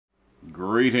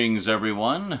Greetings,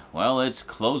 everyone. Well, it's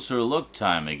closer look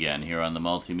time again here on the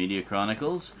Multimedia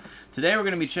Chronicles. Today we're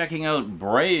going to be checking out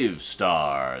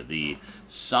Bravestarr, the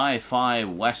sci-fi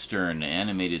western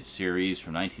animated series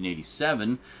from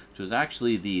 1987, which was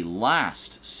actually the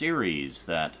last series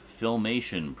that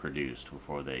Filmation produced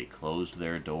before they closed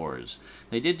their doors.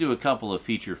 They did do a couple of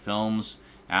feature films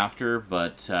after,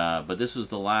 but this was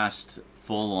the last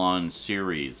full-on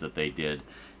series that they did.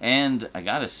 And I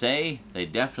gotta say, they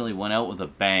definitely went out with a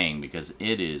bang because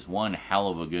it is one hell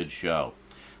of a good show.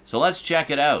 So let's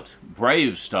check it out.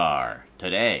 Bravestarr,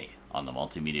 today on the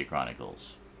Multimedia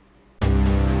Chronicles.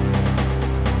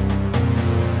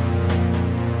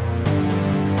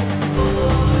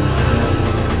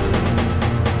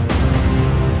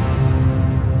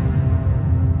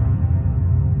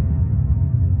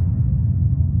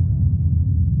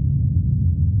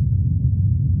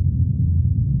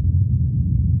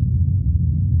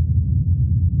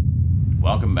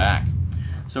 Welcome back.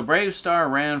 So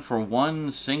Bravestarr ran for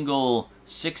one single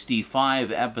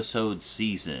 65-episode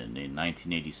season in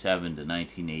 1987 to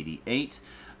 1988.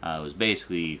 It was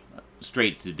basically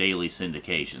straight to daily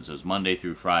syndication, so it was Monday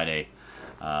through Friday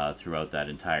throughout that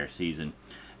entire season.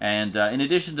 And in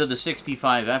addition to the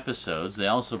 65 episodes, they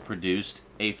also produced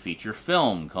a feature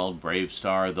film called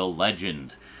Bravestarr the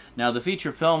Legend. Now, the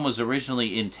feature film was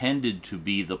originally intended to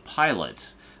be the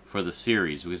pilot for the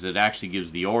series, because it actually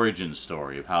gives the origin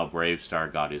story of how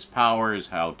Bravestarr got his powers,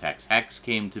 how Tex Hex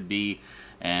came to be,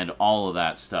 and all of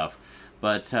that stuff.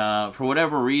 But for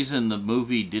whatever reason, the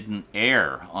movie didn't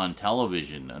air on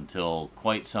television until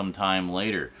quite some time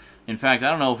later. In fact,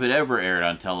 I don't know if it ever aired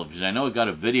on television. I know it got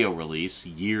a video release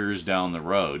years down the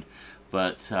road,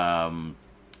 but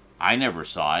I never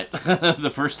saw it.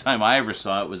 The first time I ever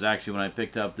saw it was actually when I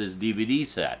picked up this DVD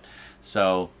set.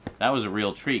 So that was a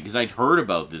real treat, because I'd heard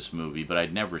about this movie, but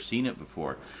I'd never seen it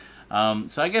before.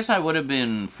 So I guess I would have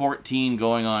been 14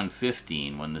 going on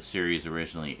 15 when the series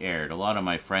originally aired. A lot of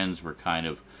my friends were kind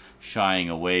of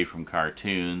shying away from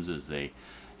cartoons as they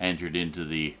entered into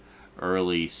the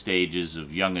early stages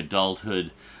of young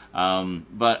adulthood.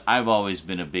 But I've always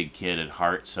been a big kid at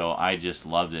heart, so I just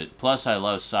loved it. Plus, I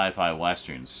love sci-fi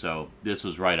westerns, so this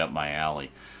was right up my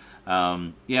alley.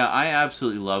 Yeah, I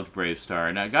absolutely loved Bravestarr,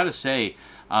 and I gotta say,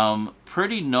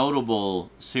 pretty notable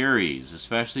series,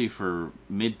 especially for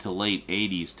mid to late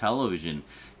 80s television,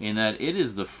 in that it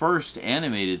is the first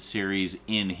animated series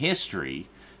in history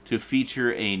to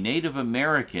feature a Native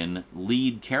American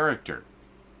lead character.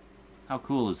 How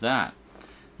cool is that?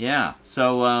 Yeah,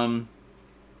 so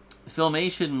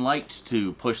Filmation liked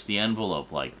to push the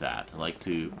envelope like that, liked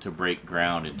to break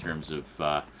ground in terms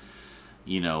of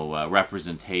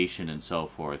representation and so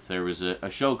forth. There was a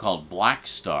show called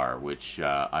Bravestarr, which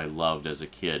I loved as a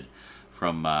kid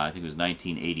from, I think it was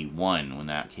 1981 when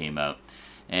that came out.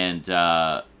 And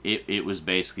it was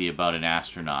basically about an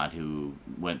astronaut who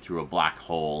went through a black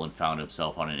hole and found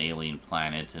himself on an alien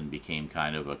planet and became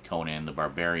kind of a Conan the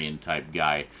Barbarian type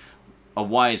guy. A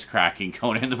wisecracking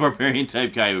Conan the Barbarian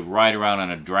type guy who would ride around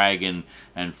on a dragon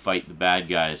and fight the bad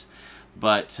guys.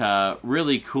 But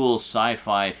really cool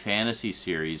sci-fi fantasy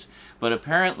series. But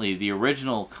apparently the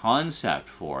original concept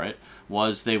for it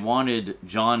was they wanted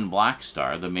John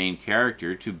Bravestarr, the main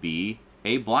character, to be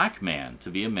a black man, to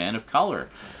be a man of color.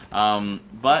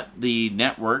 But the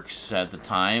networks at the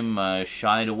time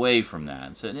shied away from that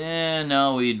and said,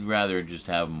 no, we'd rather just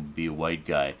have him be a white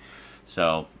guy.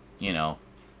 So,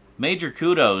 major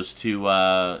kudos to,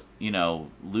 Lou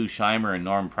Scheimer and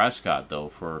Norm Prescott, though,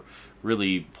 for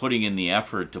really putting in the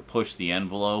effort to push the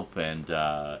envelope and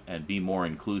be more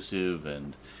inclusive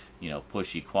and,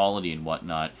 push equality and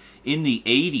whatnot. In the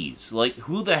 80s, like,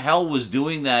 who the hell was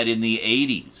doing that in the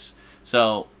 80s?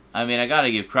 So, I mean, I gotta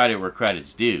give credit where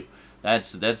credit's due.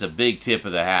 That's a big tip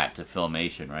of the hat to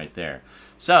Filmation right there.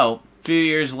 So, a few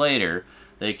years later,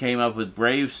 they came up with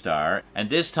Bravestarr,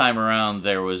 and this time around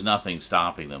there was nothing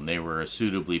stopping them. They were a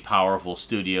suitably powerful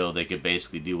studio. They could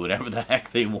basically do whatever the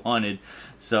heck they wanted.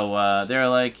 So they're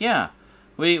like, yeah,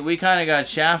 we kind of got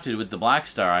shafted with the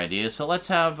Bravestarr idea, so let's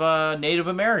have a Native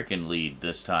American lead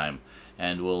this time,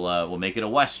 and we'll make it a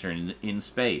western in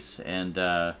space. And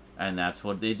that's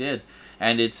what they did.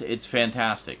 And it's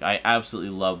fantastic. I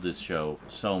absolutely love this show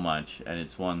so much, and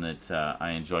it's one that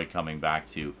I enjoy coming back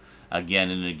to again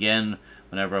and again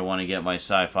whenever I want to get my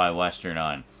sci-fi western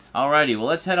on. Alrighty, well,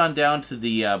 let's head on down to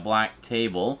the black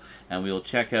table, and we'll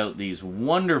check out these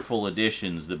wonderful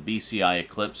editions that BCI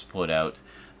EClipse put out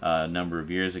a number of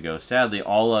years ago. Sadly,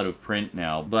 all out of print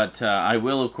now, but I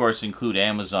will, of course, include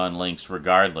Amazon links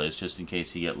regardless, just in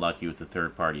case you get lucky with the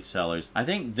third-party sellers. I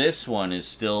think this one is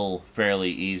still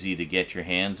fairly easy to get your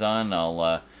hands on.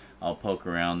 I'll I'll poke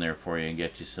around there for you and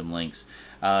get you some links.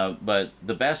 But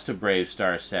the Best of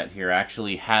Bravestarr set here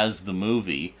actually has the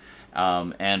movie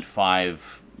and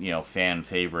 5 fan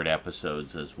favorite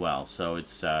episodes as well. So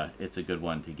it's a good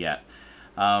one to get.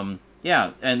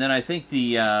 Yeah, and then I think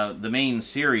the main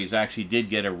series actually did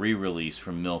get a re-release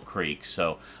from Mill Creek,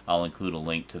 so I'll include a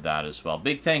link to that as well.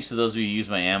 Big thanks to those of you who use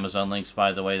my Amazon links,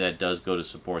 by the way. That does go to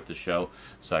support the show,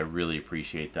 so I really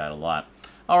appreciate that a lot.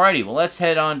 Alrighty, well, let's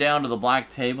head on down to the black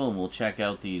table, and we'll check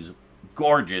out these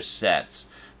gorgeous sets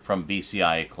from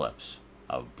BCI EClipse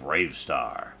of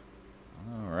Bravestarr.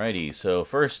 Alrighty, so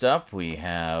first up we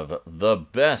have the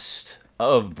Best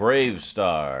of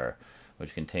Bravestarr,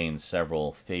 which contains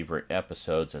several favorite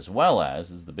episodes, as well as,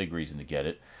 this is the big reason to get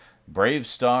it,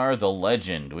 Bravestarr the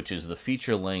Legend, which is the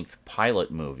feature-length pilot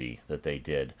movie that they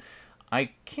did.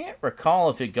 I can't recall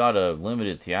if it got a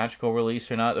limited theatrical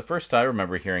release or not. The first I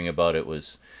remember hearing about it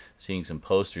was seeing some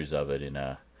posters of it in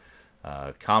a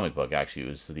comic book, actually. It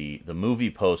was the movie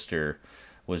poster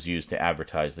was used to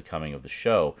advertise the coming of the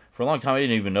show. For a long time, I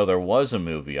didn't even know there was a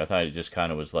movie. I thought it just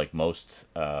kind of was like most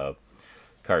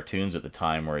cartoons at the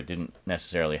time, where it didn't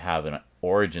necessarily have an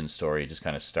origin story. It just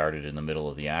kind of started in the middle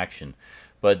of the action.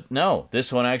 But no,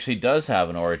 this one actually does have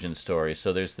an origin story.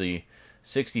 So there's the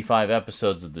 65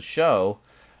 episodes of the show,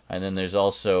 and then there's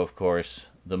also, of course,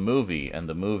 the movie, and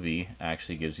the movie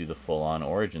actually gives you the full-on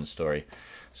origin story.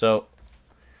 So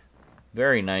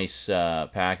very nice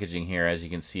packaging here. As you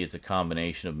can see, it's a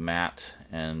combination of matte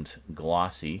and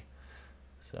glossy,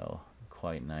 so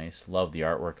quite nice. Love the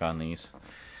artwork on these.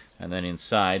 And then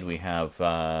inside we have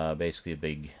basically a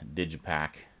big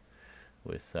digipack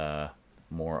with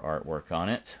more artwork on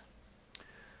it.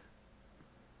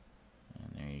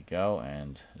 And there you go,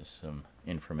 and just some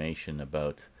information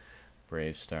about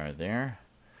Bravestarr there.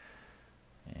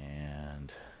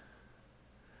 And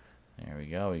there we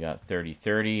go, we got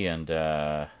 3030 and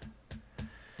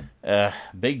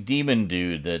big demon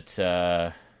dude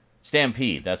that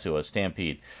Stampede, that's who it was,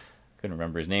 Stampede. Couldn't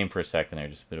remember his name for a second there,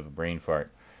 just a bit of a brain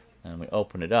fart. And we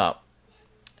open it up,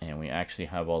 and we actually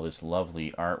have all this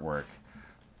lovely artwork.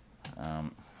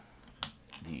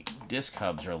 The disc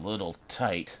hubs are a little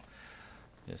tight.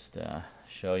 Just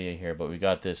show you here, but we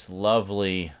got this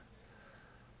lovely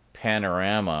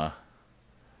panorama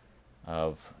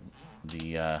of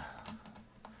the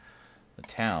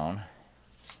town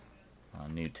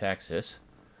on New Texas.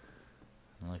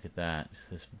 And look at that, just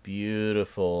this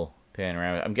beautiful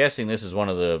panorama. I'm guessing this is one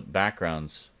of the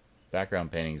background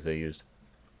paintings they used.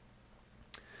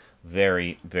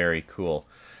 Very, very cool.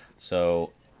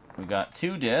 So we got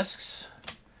 2 discs,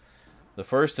 the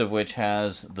first of which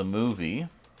has the movie,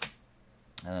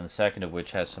 and then the second of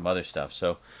which has some other stuff.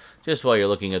 So just while you're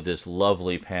looking at this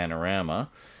lovely panorama,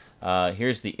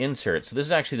 here's the insert. So this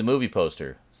is actually the movie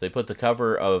poster. So they put the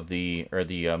cover of the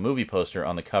movie poster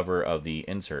on the cover of the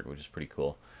insert, which is pretty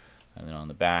cool. And then on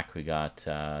the back, we got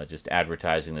just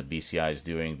advertising that BCI is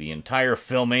doing the entire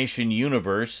Filmation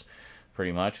universe,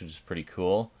 pretty much, which is pretty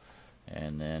cool.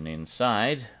 And then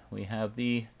inside, we have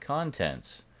the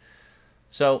contents.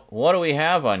 So, what do we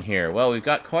have on here? Well, we've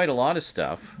got quite a lot of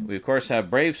stuff. We, of course, have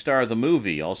Bravestarr the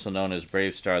movie, also known as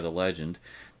Bravestarr the Legend,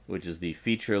 which is the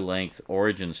feature-length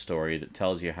origin story that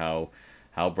tells you how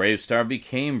Bravestarr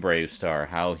became Bravestarr,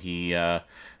 how he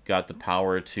got the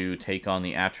power to take on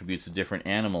the attributes of different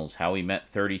animals, how he met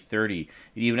 3030. It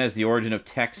even has the origin of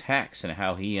Tex Hex and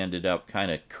how he ended up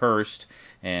kind of cursed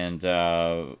and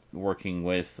working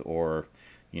with, or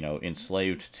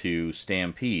enslaved to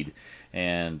Stampede,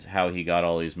 and how he got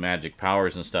all these magic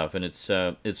powers and stuff. And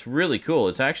it's really cool.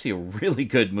 It's actually a really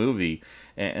good movie,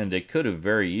 and it could have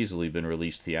very easily been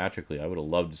released theatrically. I would have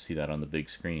loved to see that on the big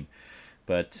screen.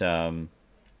 But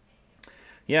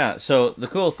yeah, so the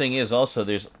cool thing is also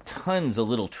there's tons of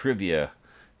little trivia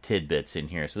tidbits in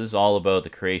here. So this is all about the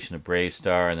creation of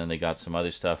Bravestarr, and then they got some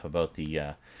other stuff about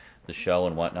the show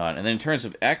and whatnot. And then in terms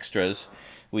of extras,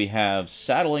 we have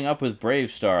Saddling Up with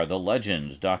Bravestarr, The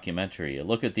Legend documentary, a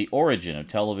look at the origin of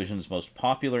television's most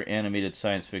popular animated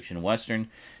science fiction western,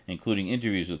 including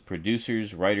interviews with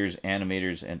producers, writers,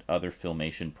 animators, and other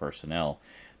Filmation personnel.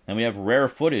 And we have Rare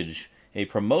Footage, a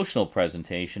promotional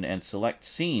presentation and select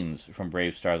scenes from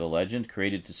Bravestarr the Legend,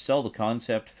 created to sell the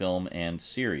concept, film, and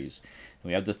series. And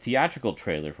we have the theatrical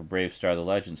trailer for Bravestarr the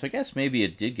Legend. So I guess maybe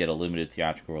it did get a limited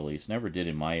theatrical release. Never did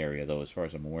in my area, though, as far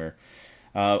as I'm aware.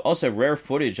 Also, rare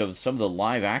footage of some of the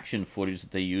live action footage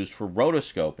that they used for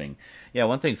rotoscoping. Yeah,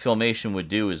 one thing Filmation would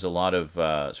do is a lot of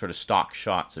sort of stock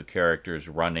shots of characters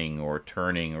running or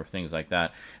turning or things like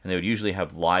that, and they would usually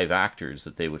have live actors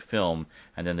that they would film,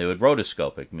 and then they would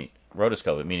rotoscope it,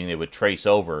 meaning they would trace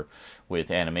over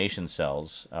with animation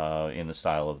cells in the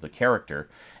style of the character,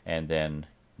 and then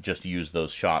just use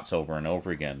those shots over and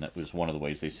over again. That was one of the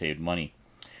ways they saved money.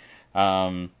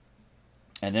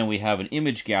 And then we have an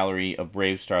image gallery of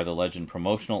Bravestarr the Legend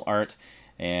promotional art,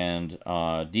 and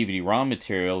DVD ROM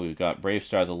material. We've got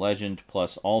Bravestarr the Legend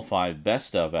plus all 5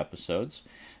 best of episodes.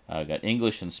 Got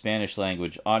English and Spanish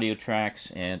language audio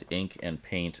tracks and ink and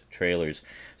paint trailers.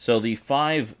 So the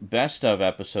 5 best of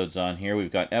episodes on here,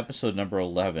 we've got episode number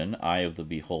 11, Eye of the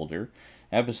Beholder,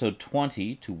 episode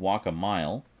 20, To Walk a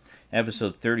Mile,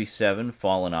 episode 37,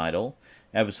 Fallen Idol,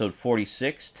 episode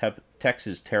 46,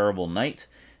 Tex's Terrible Night,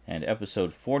 and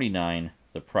episode 49,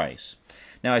 The Price.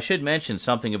 Now, I should mention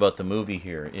something about the movie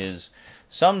here, is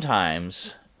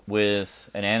sometimes with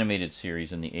an animated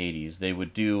series in the 80s, they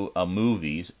would do a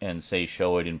movie and, say,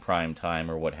 show it in prime time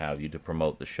or what have you to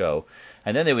promote the show.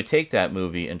 And then they would take that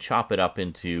movie and chop it up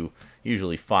into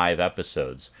usually 5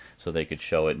 episodes so they could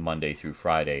show it Monday through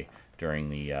Friday during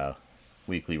the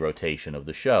weekly rotation of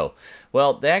the show.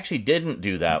 Well, they actually didn't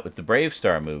do that with the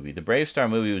Bravestarr movie. The Bravestarr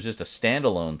movie was just a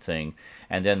standalone thing,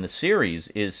 and then the series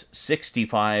is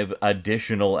 65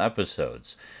 additional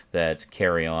episodes that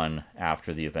carry on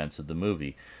after the events of the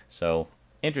movie. So,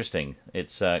 interesting.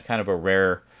 It's kind of a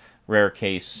rare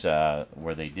case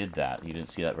where they did that. You didn't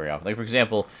see that very often. Like, for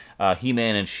example,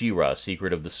 He-Man and She-Ra,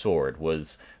 Secret of the Sword,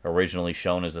 was originally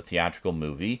shown as a theatrical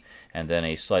movie, and then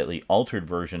a slightly altered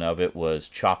version of it was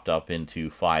chopped up into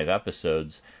 5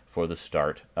 episodes for the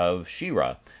start of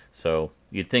She-Ra. So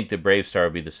you'd think that Bravestarr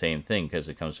would be the same thing because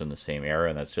it comes from the same era,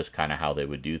 and that's just kind of how they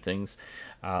would do things.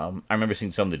 I remember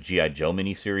seeing some of the G.I. Joe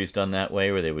miniseries done that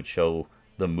way, where they would show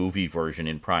the movie version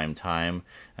in prime time,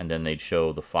 and then they'd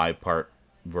show the 5-part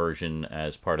version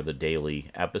as part of the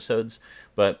daily episodes.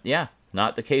 But yeah,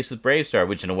 not the case with Bravestarr,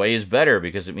 which in a way is better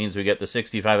because it means we get the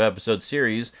 65 episode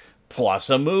series plus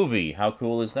a movie. How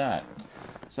cool is that?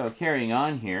 So carrying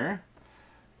on here,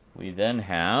 we then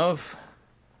have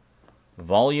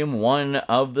Volume 1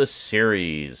 of the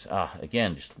series.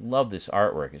 Again, just love this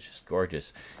artwork. It's just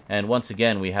gorgeous. And once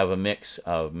again, we have a mix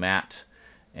of matte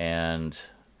and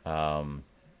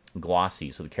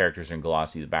glossy. So the characters are in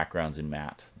glossy, the background's in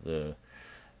matte, the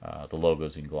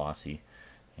logo's in glossy.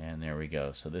 And there we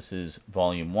go. So this is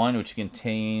Volume 1, which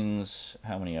contains...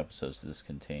 How many episodes does this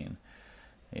contain?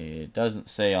 It doesn't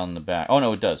say on the back. Oh,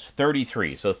 no, it does.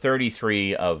 33. So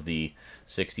 33 of the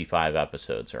 65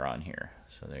 episodes are on here.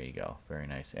 So there you go. Very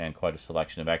nice. And quite a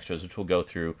selection of extras, which we'll go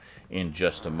through in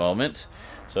just a moment.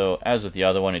 So as with the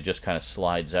other one, it just kind of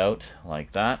slides out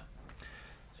like that.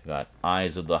 So we've got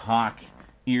Eyes of the Hawk,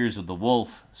 Ears of the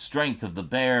Wolf, Strength of the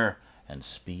Bear, and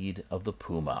Speed of the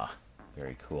Puma.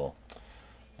 Very cool.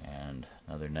 And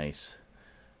another nice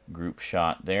group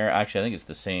shot there. Actually, I think it's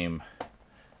the same...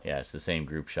 Yeah, it's the same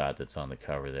group shot that's on the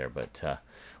cover there, but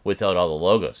without all the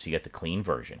logos. You get the clean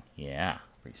version. Yeah,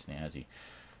 pretty snazzy.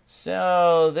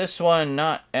 So this one,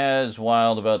 not as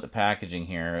wild about the packaging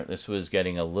here. This was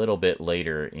getting a little bit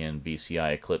later in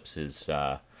BCI EClipse's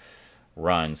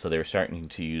run, so they were starting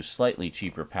to use slightly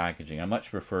cheaper packaging. I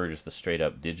much prefer just the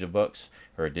straight-up digibooks,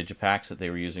 or digipacks that they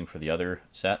were using for the other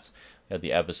sets. We have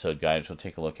the episode guide, which we'll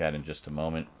take a look at in just a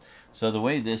moment. So the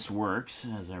way this works,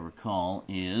 as I recall,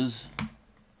 is...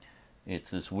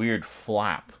 It's this weird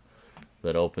flap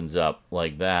that opens up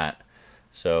like that.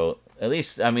 So, at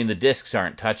least, I mean, the discs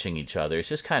aren't touching each other. It's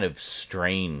just kind of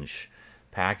strange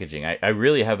packaging. I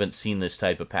really haven't seen this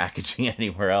type of packaging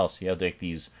anywhere else. You have like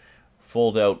these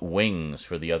fold-out wings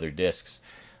for the other discs.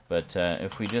 But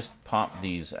if we just pop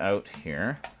these out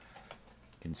here,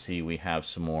 you can see we have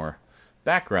some more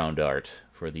background art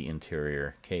for the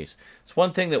interior case. It's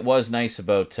one thing that was nice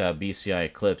about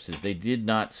BCI EClipse is they did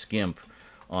not skimp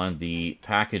on the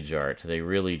package art. They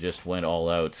really just went all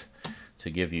out to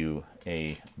give you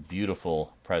a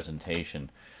beautiful presentation.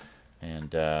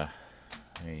 And there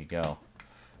you go.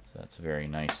 So that's very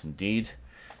nice indeed.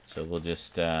 So we'll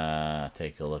just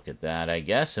take a look at that, I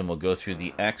guess, and we'll go through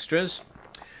the extras.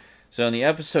 So in the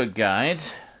episode guide,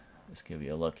 let's give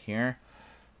you a look here.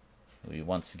 We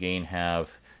once again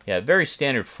have a very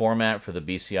standard format for the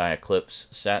BCI EClipse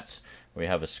sets. We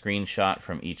have a screenshot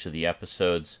from each of the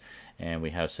episodes, and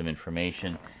we have some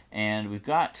information. And we've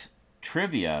got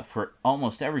trivia for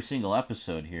almost every single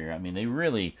episode here. I mean, they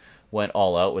really went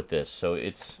all out with this. So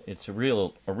it's a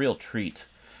real treat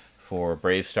for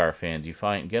Bravestarr fans. You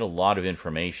get a lot of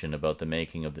information about the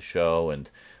making of the show and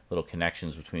little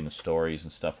connections between the stories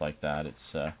and stuff like that.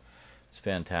 It's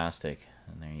fantastic.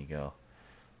 And there you go.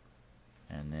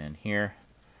 And then here,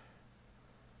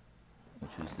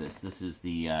 which is this? This is the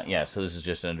yeah. So this is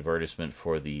just an advertisement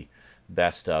for the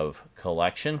Best of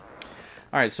collection.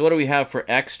 All right. So what do we have for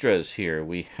extras here?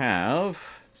 We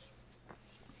have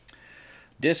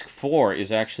Disc 4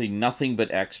 is actually nothing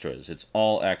but extras. It's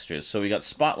all extras. So we got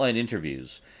spotlight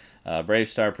interviews.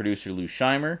 Bravestarr producer Lou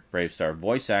Scheimer, Bravestarr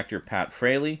voice actor Pat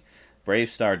Fraley,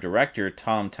 Bravestarr director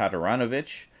Tom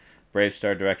Tataranovich,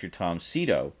 Bravestarr director Tom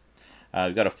Cito.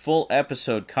 We've got a full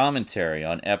episode commentary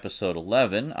on episode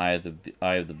 11, Eye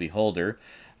of the Beholder,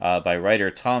 by writer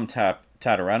Tom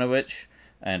Tataranovich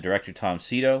and director Tom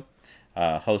Cito,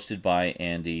 hosted by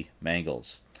Andy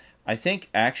Mangels. I think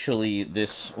actually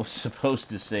this was supposed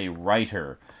to say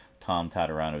writer Tom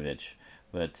Tataranovich,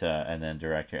 but and then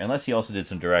director. Unless he also did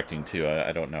some directing too.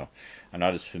 I don't know. I'm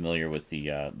not as familiar with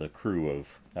the crew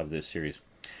of this series.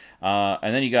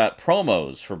 And then you got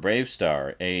promos for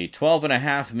Bravestarr, a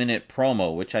 12.5-minute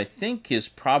promo, which I think is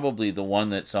probably the one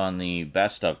that's on the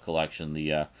Best of collection,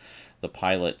 the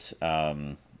pilot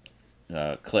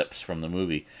clips from the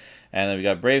movie. And then we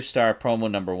got Bravestarr promo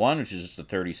number 1, which is just a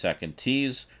 30-second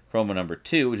tease. Promo number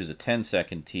 2, which is a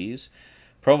 10-second tease.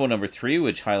 Promo number 3,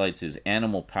 which highlights his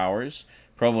animal powers.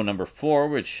 Promo number 4,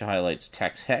 which highlights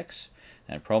Tex Hex.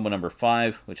 And promo number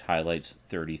 5, which highlights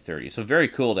 3030. So very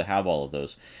cool to have all of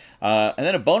those. And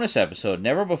then a bonus episode,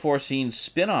 never before seen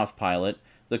spin-off pilot,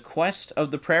 The Quest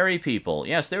of the Prairie People.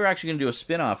 Yes, they were actually going to do a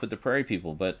spin-off with the Prairie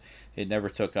People, but it never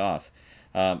took off.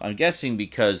 I'm guessing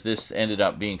because this ended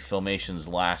up being Filmation's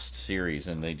last series,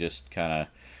 and they just kind of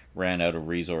ran out of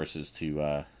resources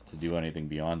to do anything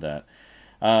beyond that.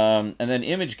 And then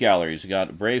image galleries. We got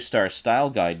a Bravestarr Style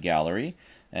Guide Gallery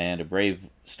and a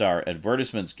Bravestarr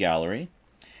Advertisements Gallery.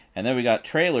 And then we got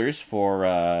trailers for,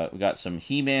 we got some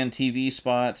He-Man TV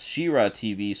spots, She-Ra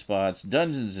TV spots,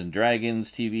 Dungeons & Dragons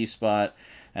TV spot,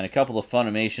 and a couple of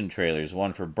Funimation trailers,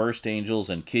 one for Burst Angels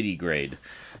and Kitty Grade.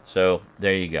 So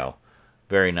there you go.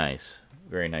 Very nice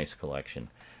collection.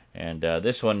 And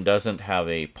this one doesn't have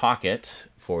a pocket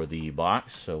for the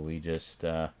box, so we just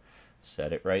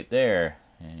set it right there.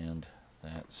 And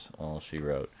that's all she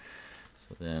wrote.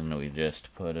 So then we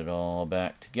just put it all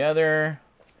back together.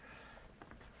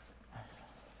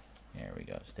 There we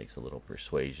go. It takes a little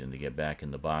persuasion to get back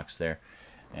in the box there.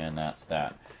 And that's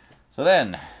that. So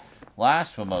then,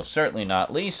 last but most certainly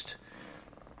not least,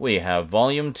 we have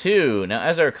Volume 2. Now,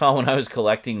 as I recall, when I was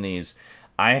collecting these,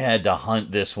 I had to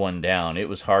hunt this one down. It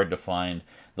was hard to find.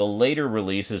 The later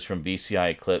releases from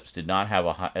BCI EClipse did not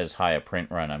have as high a print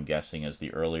run, I'm guessing, as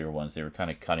the earlier ones. They were kind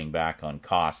of cutting back on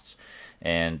costs.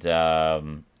 And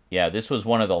yeah, this was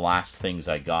one of the last things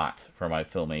I got for my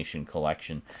Filmation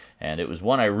collection. And it was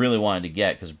one I really wanted to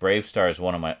get because Bravestarr is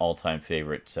one of my all-time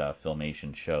favorite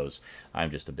Filmation shows.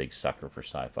 I'm just a big sucker for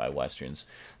sci-fi westerns.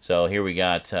 So here we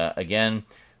got, again,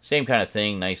 same kind of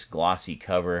thing, nice glossy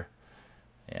cover.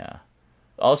 Yeah.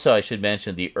 Also, I should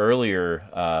mention the earlier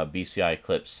BCI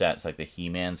EClipse sets, like the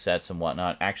He-Man sets and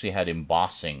whatnot, actually had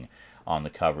embossing on the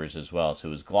covers as well. So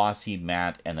it was glossy,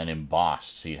 matte, and then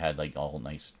embossed. So you had like all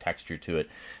nice texture to it.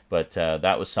 But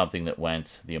that was something that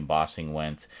went, the embossing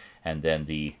went, and then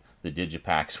the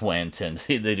digipacks went, and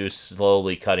they just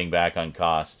slowly cutting back on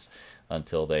costs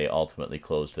until they ultimately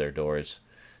closed their doors.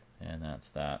 And that's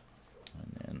that.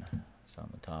 And then it's on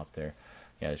the top there.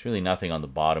 Yeah, there's really nothing on the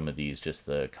bottom of these, just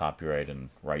the copyright and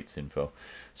rights info.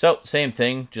 So, same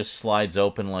thing, just slides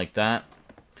open like that.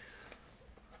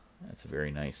 That's a very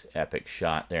nice, epic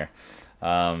shot there.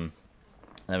 Then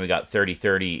we got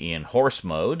 3030 in horse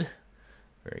mode.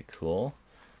 Very cool.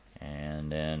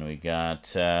 And then we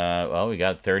got, well, we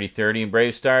got 3030 in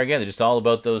Bravestarr again. They're just all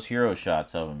about those hero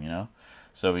shots of them, you know.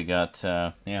 So we got,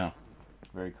 yeah,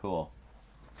 very cool.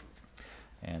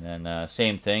 And then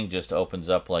same thing, just opens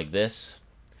up like this.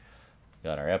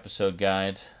 Got our episode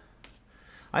guide.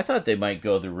 I thought they might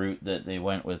go the route that they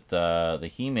went with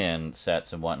the He-Man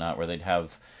sets and whatnot, where they'd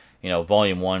have, you know,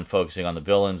 Volume 1 focusing on the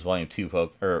villains, Volume 2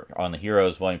 or on the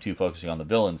heroes, Volume 2 focusing on the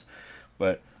villains,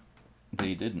 but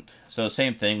they didn't. So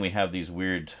same thing, we have these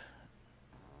weird,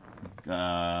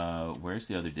 where's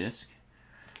the other disc?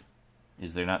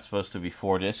 Is there not supposed to be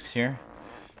 4 discs here?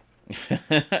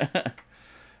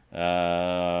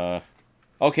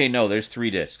 Okay, no, there's 3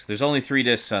 discs. There's only 3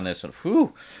 discs on this one.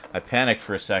 Whew! I panicked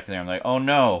for a second there. I'm like, oh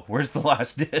no, where's the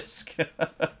last disc?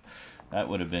 That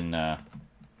would have been,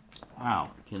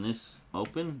 wow. Can this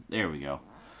open? There we go.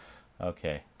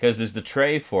 Okay, because there's the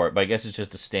tray for it, but I guess it's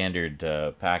just a standard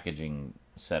packaging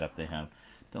setup they have.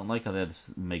 Don't like how that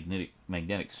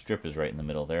magnetic strip is right in the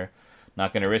middle there.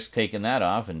 Not going to risk taking that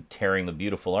off and tearing the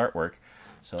beautiful artwork.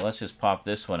 So let's just pop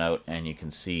this one out, and you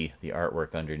can see the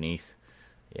artwork underneath.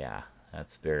 Yeah,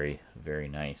 that's very, very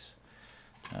nice.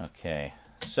 Okay,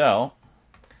 so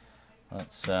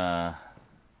let's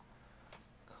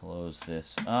close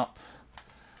this up.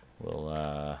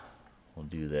 We'll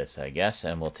do this, I guess,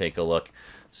 and we'll take a look,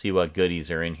 see what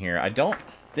goodies are in here. I don't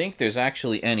think there's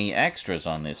actually any extras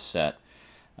on this set.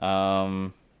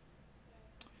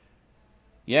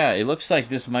 Yeah, it looks like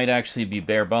this might actually be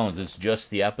bare bones. It's just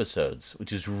the episodes,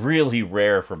 which is really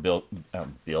rare for Bill?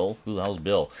 Who the hell's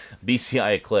Bill?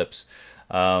 BCI EClipse.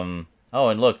 Oh,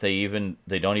 and look, they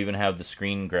don't even have the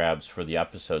screen grabs for the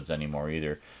episodes anymore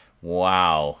either.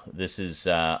 Wow, this is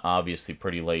obviously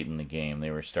pretty late in the game.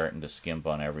 They were starting to skimp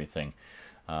on everything.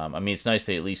 I mean, it's nice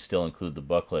they at least still include the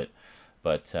booklet,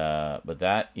 but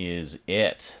that is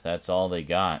it. That's all they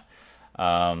got.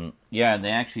 Yeah, and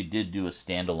they actually did do a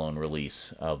standalone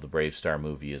release of the Bravestarr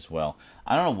movie as well.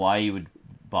 I don't know why you would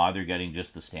bother getting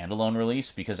just the standalone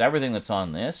release, because everything that's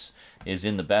on this is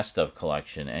in the best of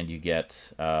collection, and you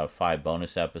get 5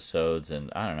 bonus episodes,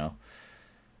 and I don't know.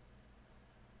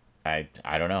 I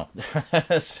don't know.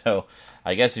 So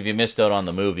I guess if you missed out on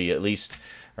the movie, at least,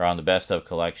 or on the best of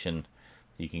collection,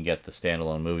 you can get the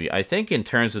standalone movie. I think in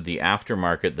terms of the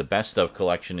aftermarket, the best of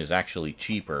collection is actually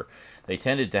cheaper. They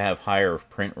tended to have higher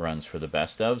print runs for the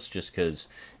best ofs, just because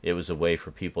it was a way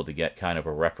for people to get kind of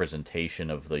a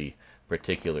representation of the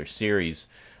particular series,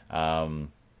 you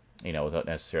know, without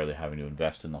necessarily having to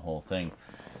invest in the whole thing.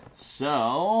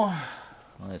 So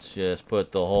let's just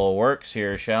put the whole works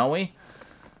here, shall we?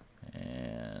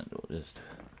 And we'll just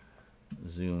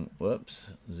zoom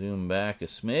back a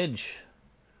smidge.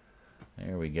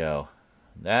 There we go.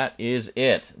 That is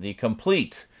it. The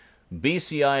complete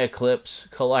BCI EClipse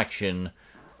collection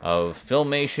of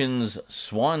Filmation's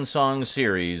Swan Song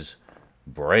series,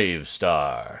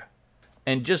 Bravestarr.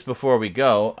 And just before we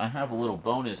go, I have a little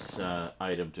bonus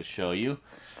item to show you.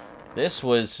 This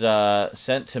was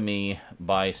sent to me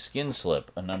by Skinslip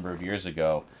a number of years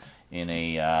ago in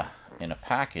a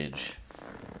package.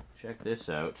 Check this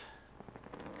out.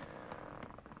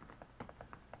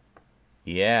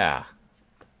 Yeah.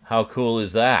 How cool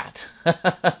is that?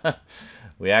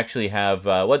 We actually have,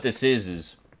 what this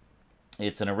is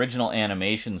it's an original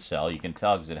animation cell. You can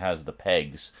tell because it has the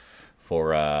pegs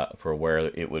for where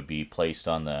it would be placed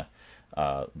on the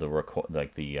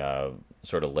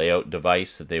sort of layout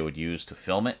device that they would use to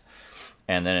film it.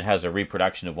 And then it has a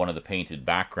reproduction of one of the painted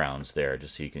backgrounds there,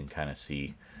 just so you can kind of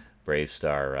see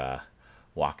Bravestarr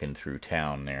walking through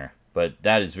town there. But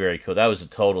that is very cool. That was a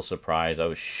total surprise. I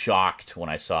was shocked when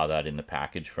I saw that in the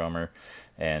package from her,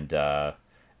 and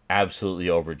absolutely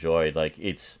overjoyed. Like,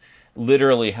 it's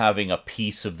literally having a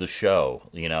piece of the show,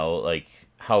 you know? Like,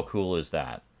 how cool is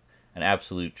that? An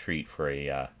absolute treat for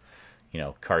a,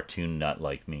 cartoon nut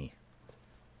like me.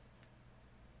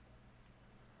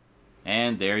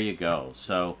 And there you go.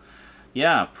 So,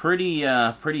 yeah, pretty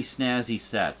snazzy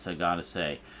sets, I gotta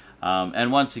say.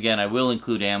 And once again, I will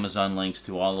include Amazon links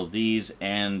to all of these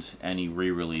and any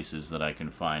re-releases that I can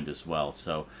find as well.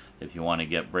 So if you want to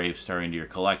get Bravestarr into your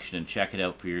collection and check it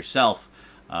out for yourself,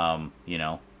 I'll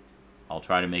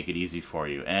try to make it easy for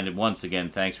you. And once again,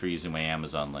 thanks for using my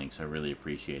Amazon links. I really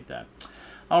appreciate that.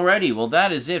 Alrighty, well,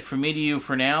 that is it from me to you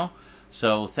for now.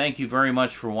 So thank you very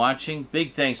much for watching.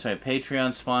 Big thanks to my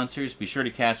Patreon sponsors. Be sure to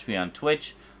catch me on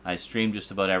Twitch. I stream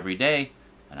just about every day,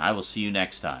 and I will see you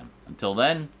next time. Until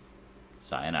then,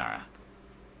 sayonara.